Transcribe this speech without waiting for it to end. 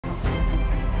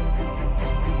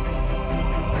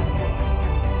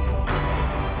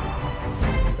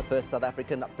first South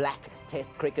African black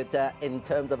test cricketer in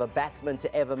terms of a batsman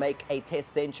to ever make a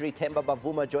test century. Temba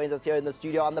Bavuma joins us here in the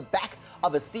studio on the back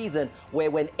of a season where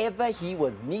whenever he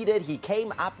was needed, he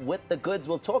came up with the goods.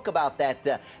 We'll talk about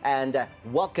that and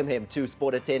welcome him to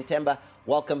Sport at 10. Temba,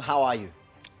 welcome. How are you?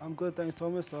 I'm good, thanks,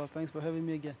 Thomas. Thanks for having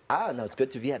me again. No, it's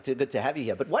good to have you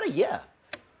here. But what a year.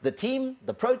 The team,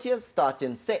 the Proteas, start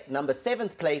in number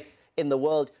 7th place in the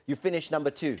world. You finish number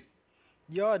 2.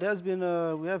 Yeah, it has been.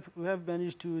 We have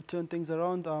managed to turn things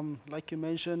around. Like you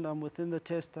mentioned, within the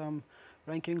test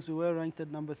rankings, we were ranked at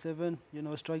number 7. You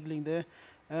know, struggling there,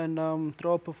 and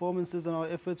through our performances and our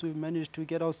efforts, we've managed to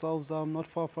get ourselves not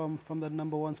far from that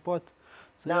number 1 spot.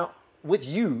 So now, yeah. With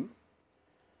you,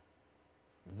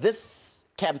 this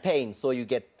campaign saw you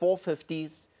get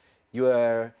 450s. You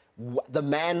were the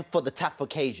man for the tough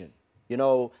occasion. You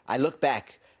know, I look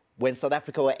back when South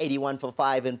Africa were 81 for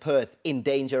 5 in Perth, in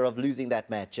danger of losing that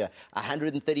match,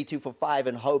 132 for 5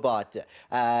 in Hobart,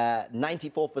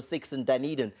 94 for 6 in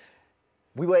Dunedin.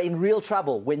 We were in real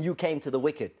trouble when you came to the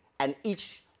wicket, and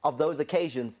each of those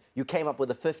occasions you came up with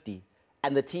a 50,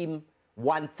 and the team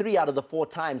won 3 out of the 4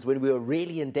 times when we were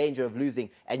really in danger of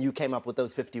losing, and you came up with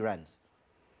those 50 runs.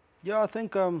 Yeah, I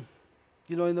think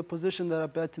you know, in the position that I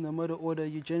bat in the middle order,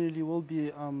 you generally will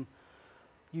be,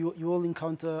 you will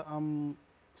encounter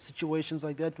situations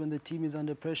like that when the team is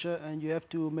under pressure and you have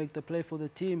to make the play for the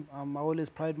team. I always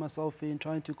pride myself in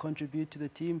trying to contribute to the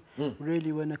team,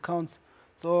 really, when it counts.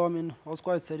 So, I mean, I was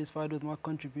quite satisfied with my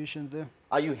contributions there.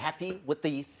 Are you happy with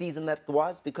the season that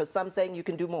was? Because some saying you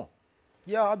can do more.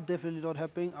 Yeah, I'm definitely not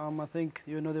happy. I think,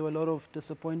 you know, there were a lot of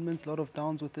disappointments, a lot of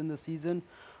downs within the season.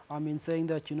 I mean, saying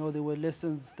that, you know, there were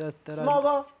lessons that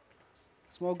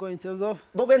Small goal in terms of?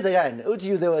 There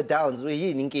were downs.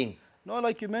 No,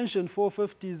 like you mentioned,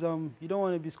 450s, you don't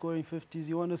want to be scoring 50s.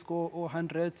 You want to score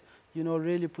 100, you know,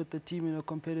 really put the team in a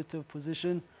competitive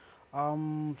position.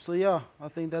 So, yeah, I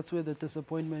think that's where the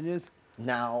disappointment is.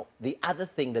 Now, the other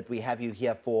thing that we have you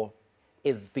here for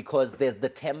is because there's the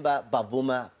Temba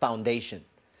Bavuma Foundation.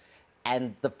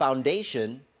 And the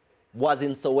foundation was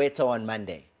in Soweto on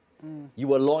Monday. You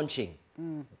were launching.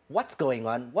 What's going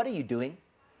on? What are you doing?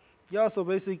 Yeah, so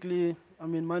basically, I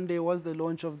mean, Monday was the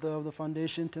launch of the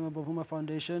foundation, Temba Bavuma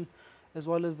Foundation, as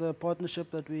well as the partnership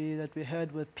that we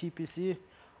had with PPC.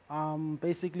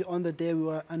 Basically, on the day, we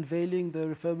were unveiling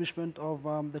the refurbishment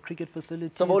of the cricket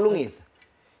facilities. So,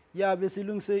 yeah,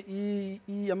 basically,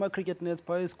 ama cricket nets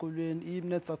pa esikolweni,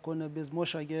 nets akhona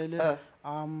bezimoshakele.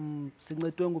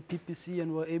 Sincedwe ngu-PPC,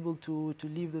 and we were able to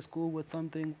leave the school with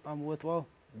something worthwhile.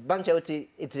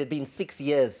 It had been 6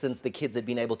 years since the kids had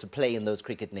been able to play in those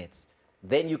cricket nets.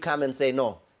 Then you come and say,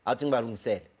 no,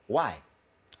 said. Why?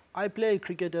 I play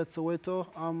cricket at Soweto.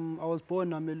 I was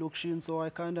born in Mlambo, so I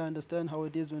kind of understand how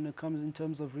it is when it comes in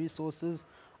terms of resources.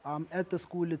 At the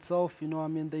school itself, you know, I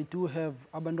mean, they do have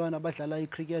abantwana abadlala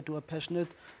cricket who are passionate,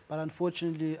 but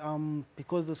unfortunately,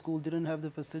 because the school didn't have the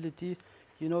facility,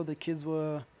 you know, the kids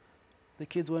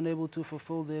weren't able to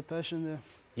fulfill their passion there.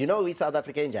 You know, we South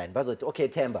African giant, but okay,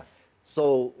 Temba.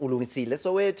 So, let's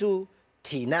go to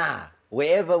Tina,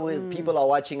 wherever people are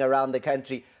watching around the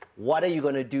country. What are you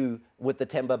going to do with the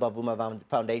Temba Bavuma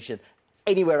Foundation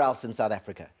anywhere else in South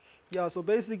Africa? Yeah, so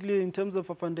basically, in terms of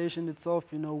a foundation itself,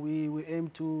 you know, we aim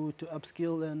to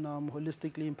upskill and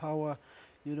holistically empower,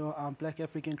 you know, black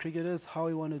African cricketers. How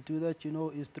we want to do that, you know,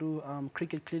 is through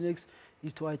cricket clinics,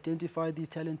 is to identify these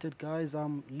talented guys,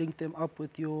 link them up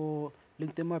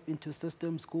into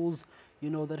systems, schools, you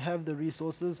know, that have the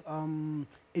resources.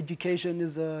 Education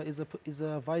is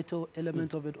a vital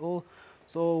element of it all.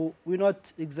 So we're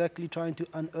not exactly trying to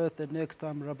unearth the next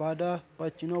Rabada,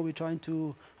 but, you know, we're trying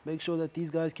to make sure that these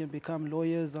guys can become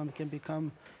lawyers, can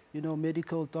become, you know,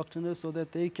 medical doctors, so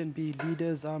that they can be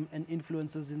leaders and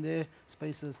influencers in their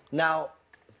spaces. Now,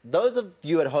 those of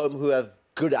you at home who have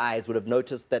good eyes would have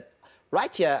noticed that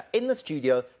right here in the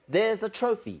studio, there's a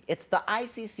trophy. It's the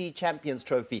ICC Champions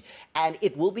Trophy, and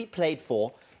it will be played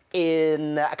for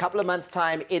in a couple of months'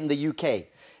 time in the UK.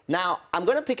 Now, I'm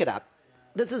going to pick it up.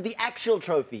 This is the actual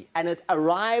trophy, and it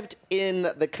arrived in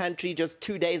the country just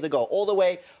 2 days ago, all the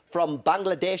way from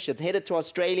Bangladesh. It's headed to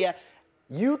Australia.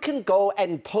 You can go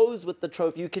and pose with the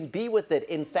trophy. You can be with it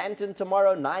in Sandton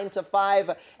tomorrow, 9 to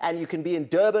 5, and you can be in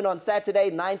Durban on Saturday,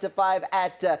 9 to 5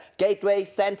 at Gateway,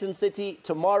 Sandton City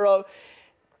tomorrow.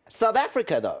 South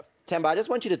Africa, though, Temba, I just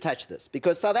want you to touch this,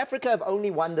 because South Africa have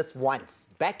only won this once,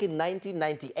 back in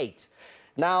 1998.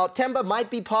 Now, Temba might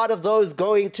be part of those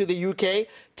going to the UK.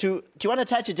 Do you want to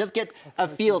touch it? Just get a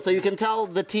feel so you can tell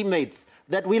the teammates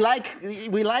that we like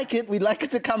it. We'd like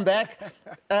it to come back.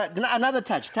 Another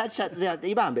touch. Yeah,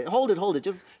 Ibambe. Hold it.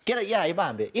 Just get it. Yeah,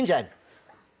 Ibambe. Injan.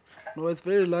 No, it's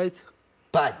very light.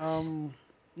 But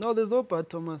No, there's no but,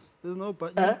 Thomas. There's no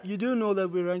but. You do know that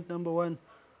we're ranked #1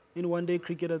 in one-day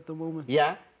cricket at the moment.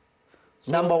 yeah,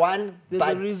 So #1. There's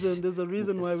but a reason. There's a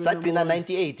reason why we're Satina #1.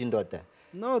 98 in Dota.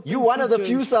 No, You things one of could the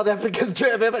few change. South Africans to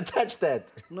have ever touched that.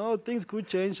 No, things could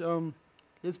change.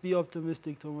 Let's be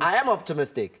optimistic, Thomas. I am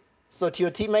optimistic. So to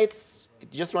your teammates, you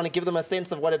just want to give them a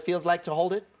sense of what it feels like to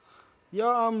hold it? Yeah,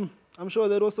 I'm sure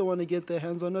they'd also want to get their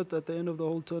hands on it at the end of the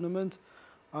whole tournament.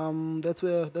 That's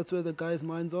where the guys'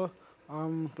 minds are.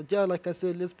 But yeah, like I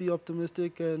said, let's be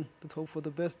optimistic and let's hope for the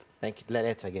best. Thank you. Let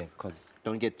it again, because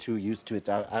don't get too used to it.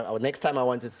 Next time I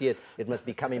want to see it, it must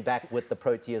be coming back with the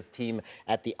Proteas team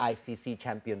at the ICC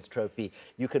Champions Trophy.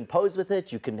 You can pose with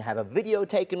it. You can have a video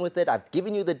taken with it. I've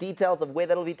given you the details of where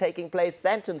that'll be taking place.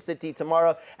 Sandton City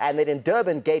tomorrow, and then in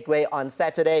Durban Gateway on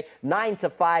Saturday, 9 to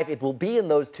 5. It will be in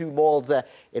those two malls.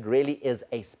 It really is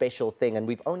a special thing, and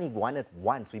we've only won it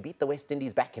once. We beat the West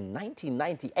Indies back in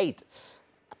 1998.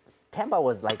 Temba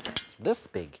was like this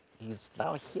big. He's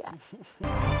now here.